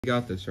You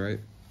got this, right?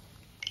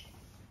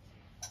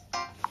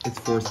 It's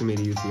forcing me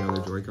to use the other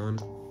Joy-Con.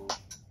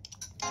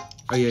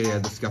 Oh yeah,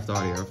 the scuffed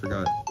audio, I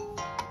forgot.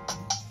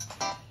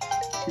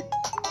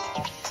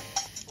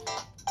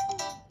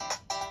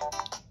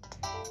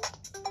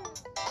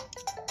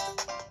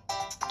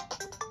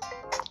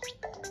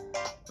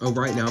 Oh,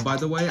 right now, by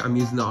the way, I'm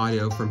using the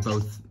audio from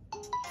both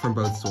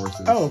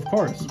sources. Oh, of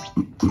course.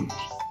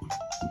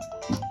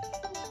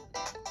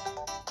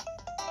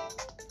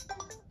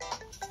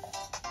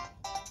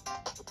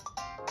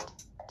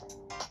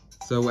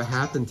 So what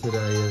happened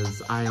today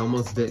is I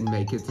almost didn't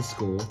make it to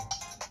school.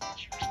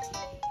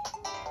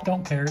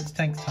 Don't care, it's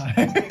Tank's time.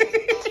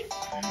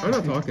 I'm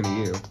not talking to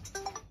you.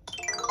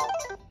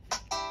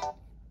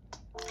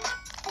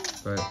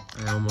 But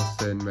I almost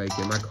didn't make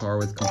it. My car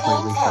was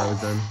completely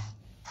frozen.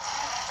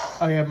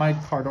 Oh yeah, my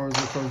car doors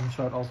are frozen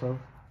shut also.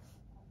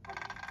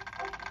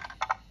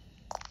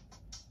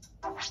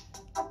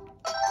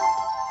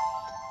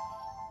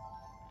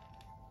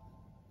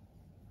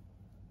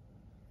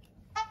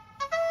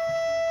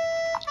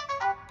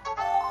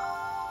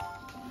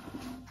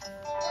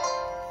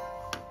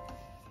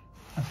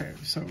 Okay,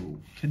 so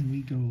can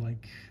we go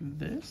like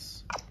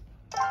this?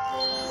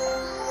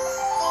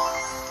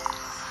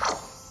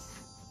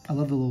 I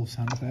love the little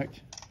sound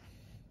effect.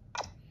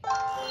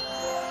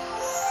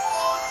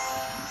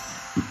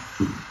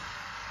 Can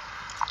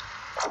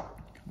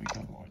we go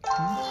like this?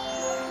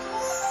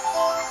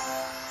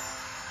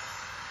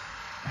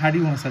 How do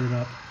you want to set it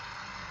up?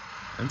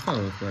 I'm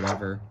fine with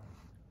whatever.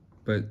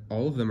 But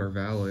all of them are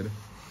valid.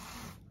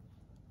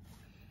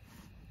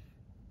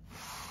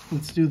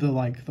 Let's do the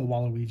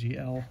Waluigi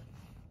L.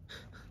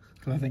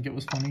 Because I think it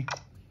was funny.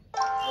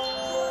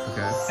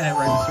 Okay. And it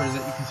registers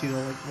it. You can see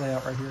the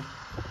layout right here.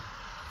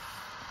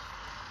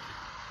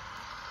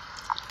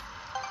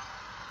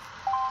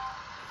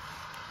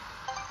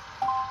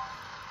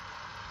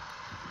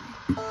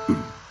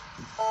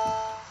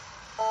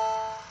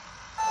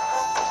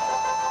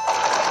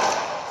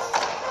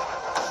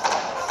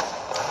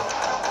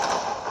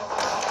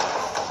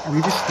 Are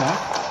we just stuck?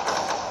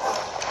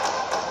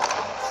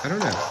 I don't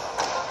know.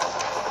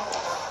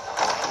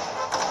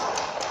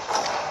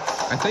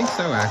 I think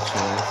so,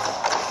 actually.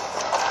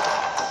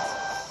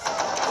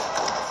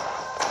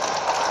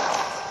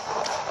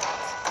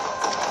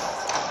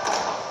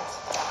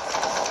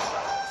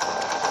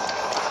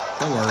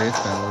 Don't worry, it's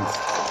balanced.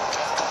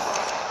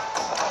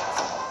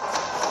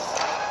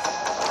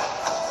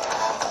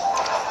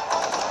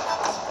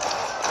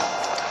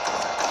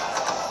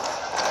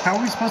 How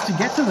are we supposed to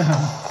get to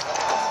them?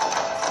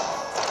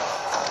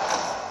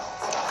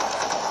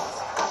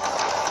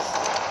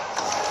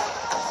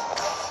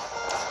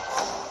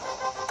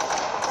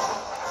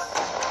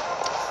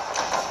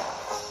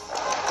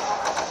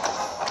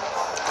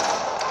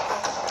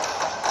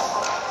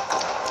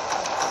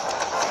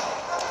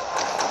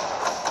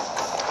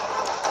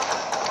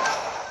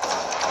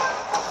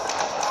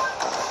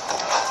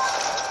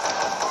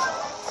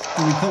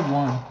 We killed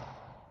one.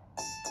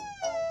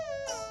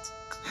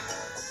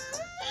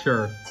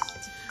 Sure.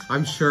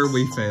 I'm sure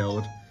we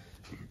failed.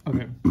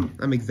 Okay.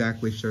 I'm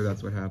exactly sure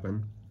that's what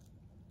happened.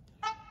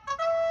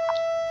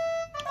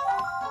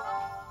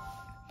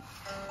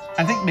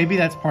 I think maybe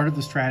that's part of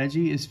the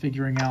strategy, is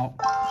figuring out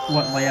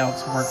what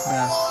layouts work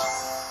best.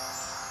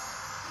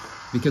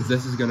 Because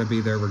this is going to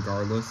be there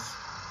regardless.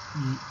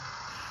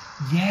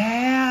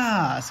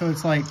 Yeah! So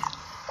it's like,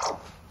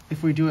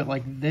 if we do it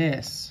like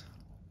this.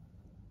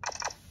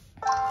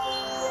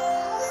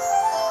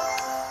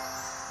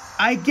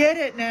 I get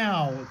it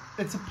now!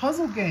 It's a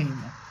puzzle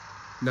game.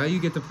 Now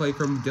you get to play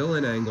from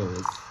Dylan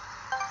angles.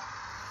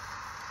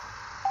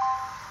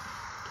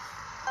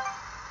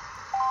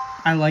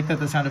 I like that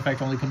the sound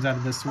effect only comes out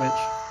of this switch.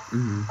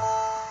 Mm-hmm.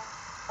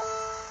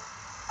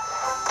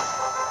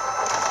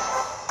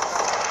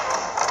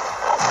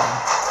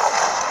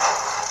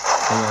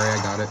 Don't worry, I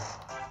got it.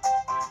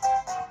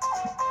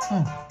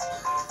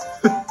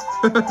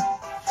 Oh.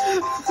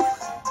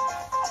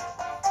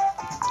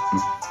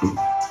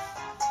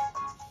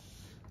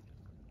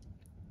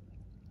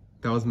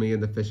 That was me in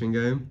the fishing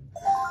game.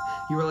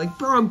 You were like,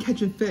 bro, I'm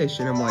catching fish.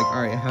 And I'm like,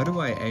 all right, how do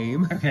I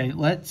aim? Okay,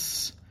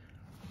 let's...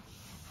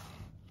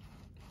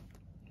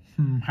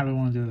 how do we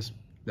want to do this?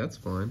 That's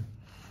fine.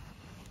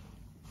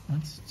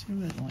 Let's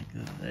do it like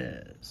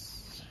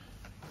this.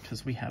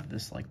 Because we have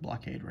this,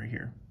 blockade right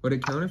here. Would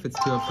it count if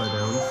it's two upside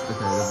downs? Okay, it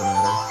doesn't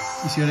matter.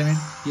 You see what I mean?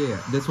 Yeah,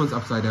 this one's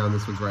upside down,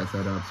 this one's right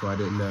side up, so I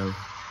didn't know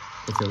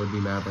if it would be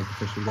mad like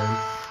the fishing game.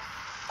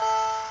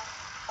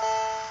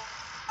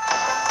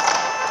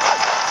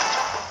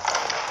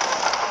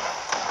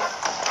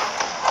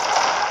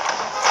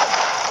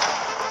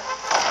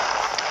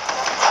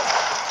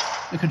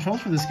 The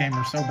controls for this game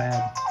are so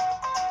bad.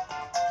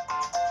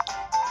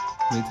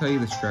 Let me tell you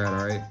the strat,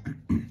 alright?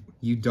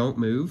 You don't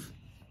move,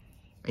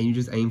 and you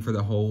just aim for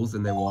the holes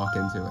and then walk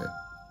into it.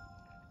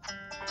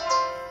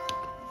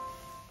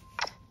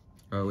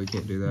 Oh, we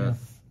can't do that. Yeah.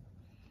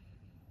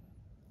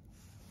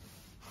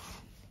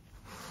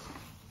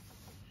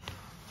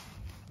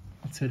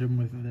 Let's hit him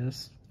with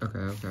this. Okay.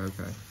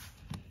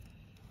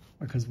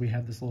 because we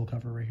have this little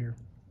cover right here.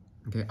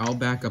 Okay, I'll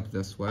back up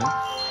this way, and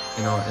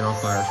I'll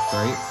fire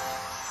straight.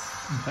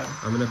 Okay.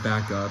 I'm gonna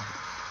back up.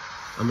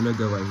 I'm gonna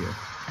go right here.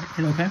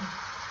 Hit okay?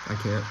 I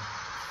can't.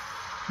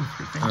 With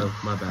your finger. Oh,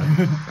 my bad.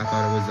 I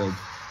thought it was a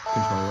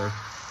controller.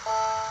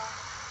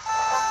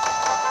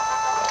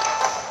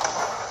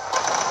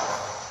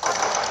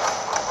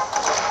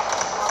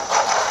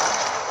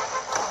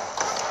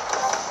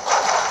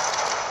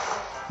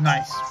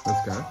 Nice.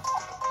 Let's go.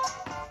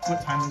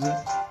 What time is it?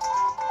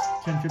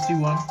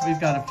 10:51. We've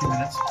got a few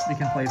minutes. We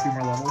can play a few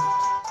more levels.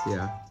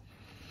 Yeah.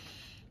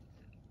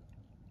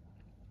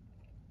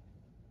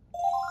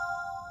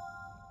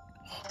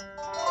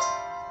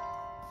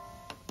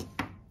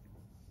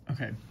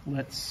 Okay,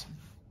 let's...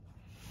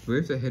 Do we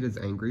have to hit his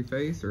angry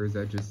face, or is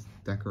that just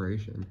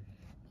decoration?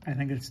 I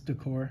think it's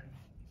decor.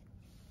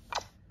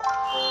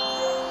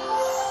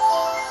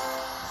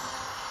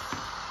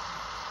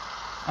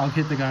 I'll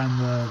hit the guy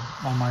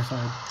on my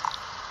side.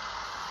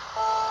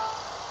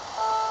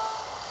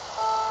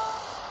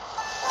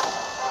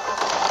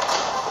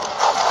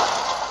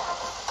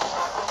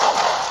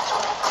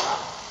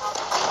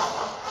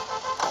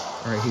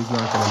 Alright, he's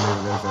not gonna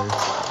move, is he?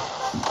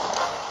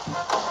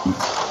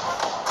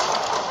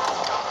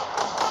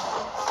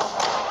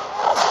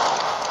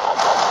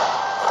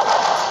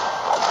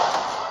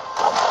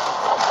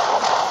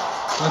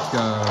 Let's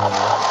go.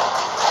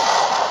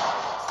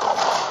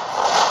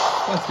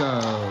 Let's go.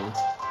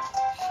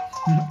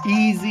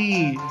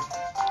 Easy.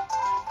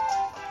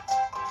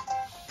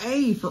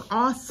 A for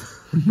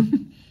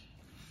awesome.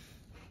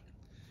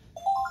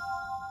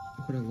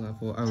 What a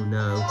level. Oh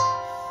no.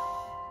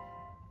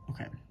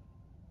 Okay.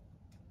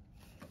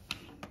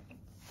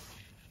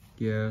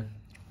 Yeah.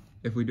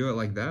 If we do it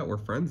like that, we're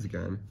friends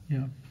again.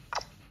 Yeah.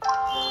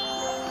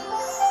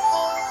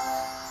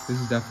 This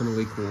is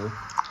definitely cool.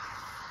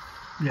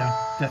 Yeah,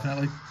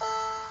 definitely.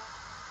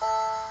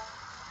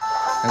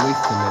 At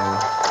least to me.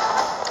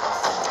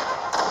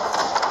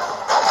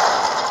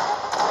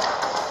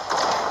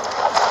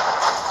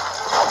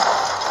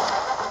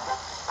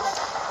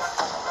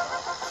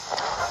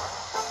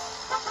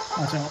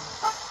 Watch out.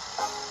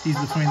 He's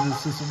between the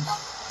systems.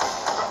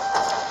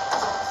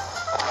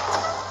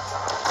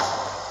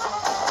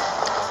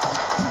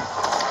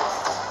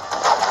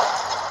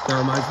 That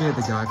reminds me of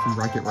the guy from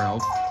Wreck-It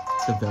Ralph,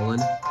 the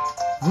villain.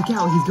 Look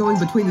out, he's going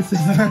between the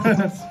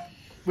systems.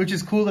 Which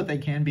is cool that they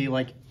can be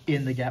like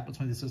in the gap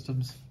between the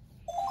systems.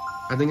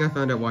 I think I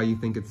found out why you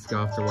think it's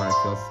scuffed or why I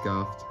feel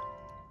scuffed.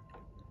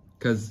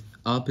 Because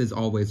up is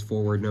always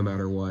forward no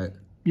matter what.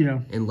 Yeah.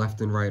 And left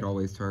and right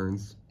always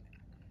turns.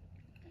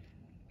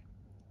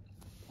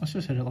 Let's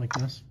just hit it like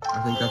this.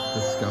 I think that's the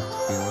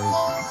scuffed feeling.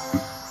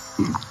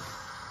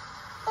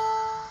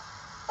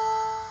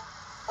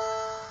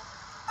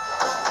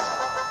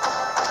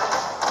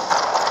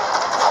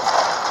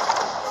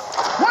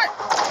 What?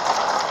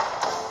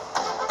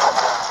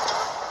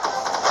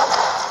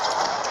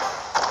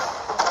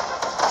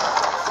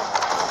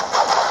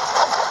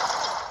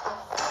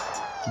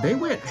 They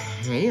went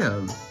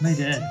ham. They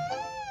did.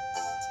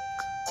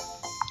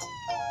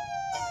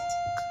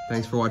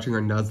 Thanks for watching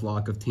our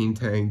Nuzlocke of Team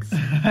Tanks.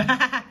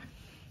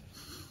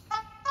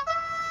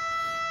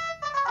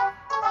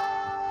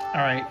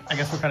 Alright, I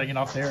guess we're cutting it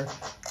off there.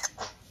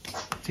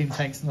 Team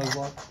Tanks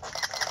Nuzlocke.